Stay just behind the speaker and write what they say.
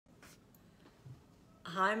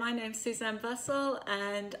Hi, my name's Susanne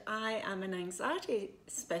and I am an anxiety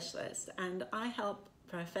specialist and I help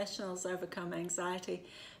professionals overcome anxiety,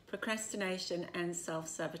 procrastination and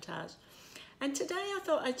self-sabotage. And today I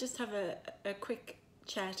thought I'd just have a quick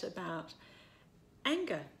chat about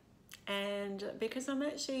anger. And because I'm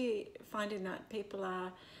actually finding that people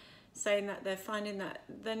are saying that they're finding that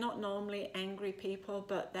they're not normally angry people,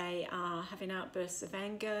 but they are having outbursts of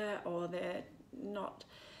anger, or they're not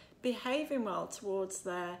behaving well towards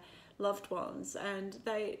their loved ones and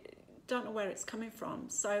they don't know where it's coming from.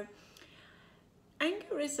 So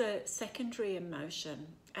anger is a secondary emotion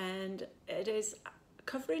and it is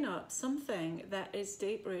covering up something that is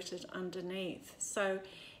deep rooted underneath. So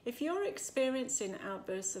if you're experiencing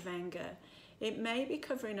outbursts of anger, it may be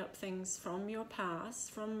covering up things from your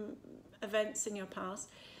past, from events in your past,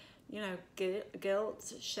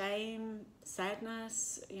 guilt, shame,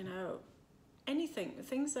 sadness, anything,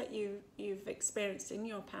 things that you've experienced in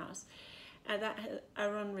your past that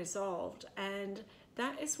are unresolved, and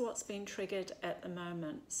that is what's being triggered at the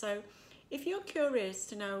moment. So if you're curious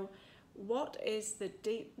to know what is the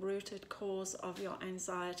deep-rooted cause of your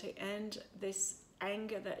anxiety and this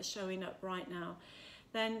anger that is showing up right now,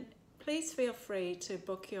 then please feel free to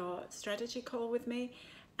book your strategy call with me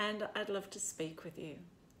and I'd love to speak with you.